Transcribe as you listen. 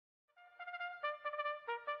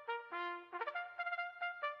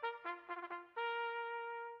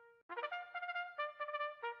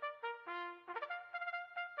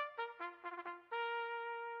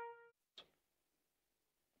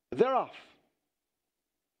They're off.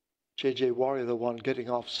 JJ Warrior, the one getting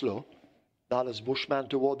off slow. Dallas Bushman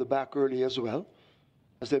toward the back early as well.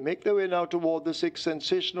 As they make their way now toward the 6th,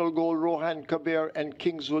 Sensational Goal, Rohan Kabir and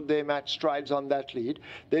Kingswood, they match strides on that lead.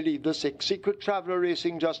 They leave the 6th. Secret Traveler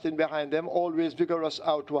racing just in behind them, Always Vigorous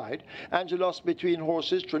out wide. Angelos between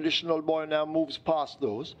horses, Traditional Boy now moves past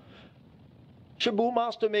those. SheBoom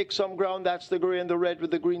has to make some ground. That's the grey and the red with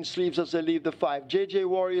the green sleeves as they leave the 5. JJ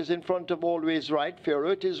Warriors in front of Always Right.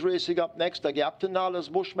 Ferret is racing up next. A gap to Nala's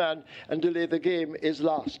Bushman, and Delay the Game is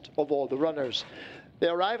last of all the runners. They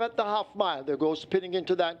arrive at the half mile. There goes spinning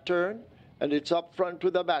into that turn, and it's up front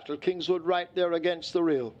with a battle. Kingswood right there against the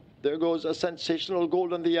rail. There goes a Sensational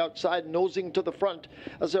Goal on the outside, nosing to the front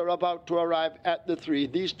as they're about to arrive at the 3.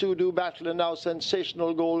 These two do battle, and now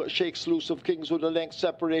Sensational Goal shakes loose of Kingswood. A length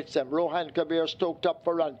separates them. Rohan Kabir stoked up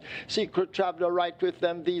for run. Secret Traveler right with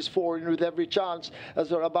them. These 4 in with every chance as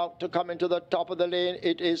they're about to come into the top of the lane.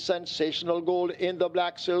 It is Sensational Goal in the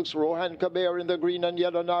black silks. Rohan Kabir in the green and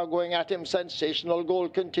yellow now going at him. Sensational Goal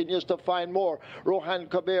continues to find more. Rohan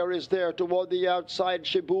Kabir is there toward the outside.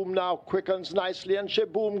 SheBoom now quickens nicely, and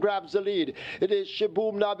SheBoom grabs the lead. It is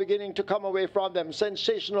SheBoom now beginning to come away from them.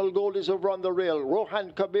 Sensational Goal is over on the rail.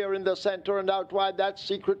 Rohan Kabir in the center, and out wide that's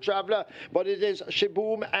Secret Traveler. But it is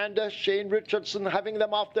SheBoom and Shane Richardson having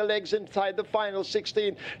them off their legs inside the final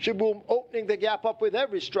 16. SheBoom opening the gap up with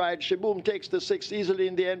every stride. SheBoom takes the 6th easily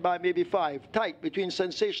in the end by maybe 5. Tight between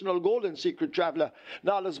Sensational Goal and Secret Traveler.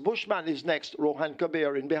 Nala's Bushman is next. Rohan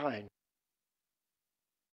Kabir in behind.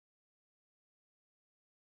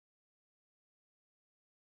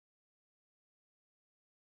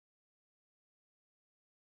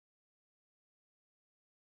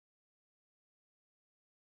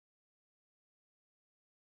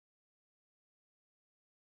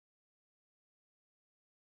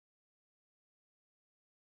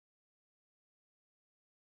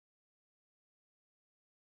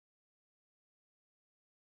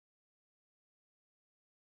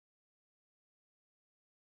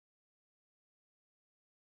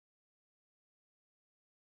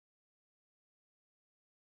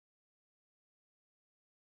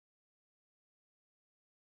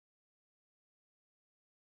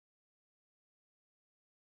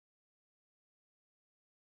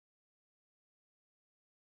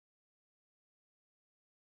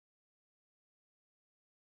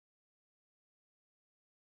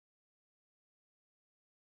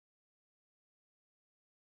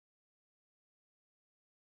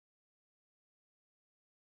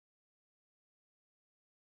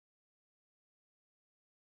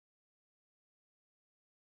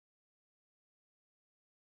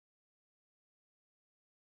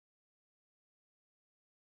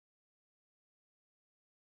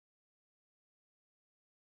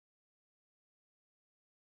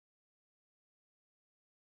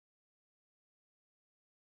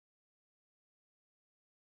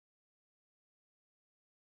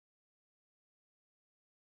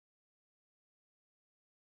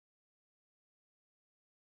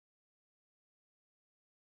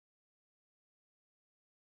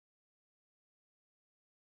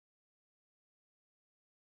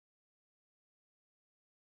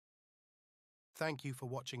 Thank you for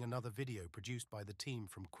watching another video produced by the team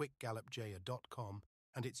from QuickGallopJaya.com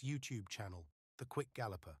and its YouTube channel, The Quick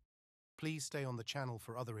Galloper. Please stay on the channel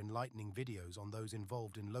for other enlightening videos on those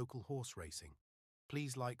involved in local horse racing.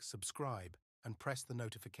 Please like, subscribe, and press the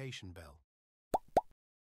notification bell.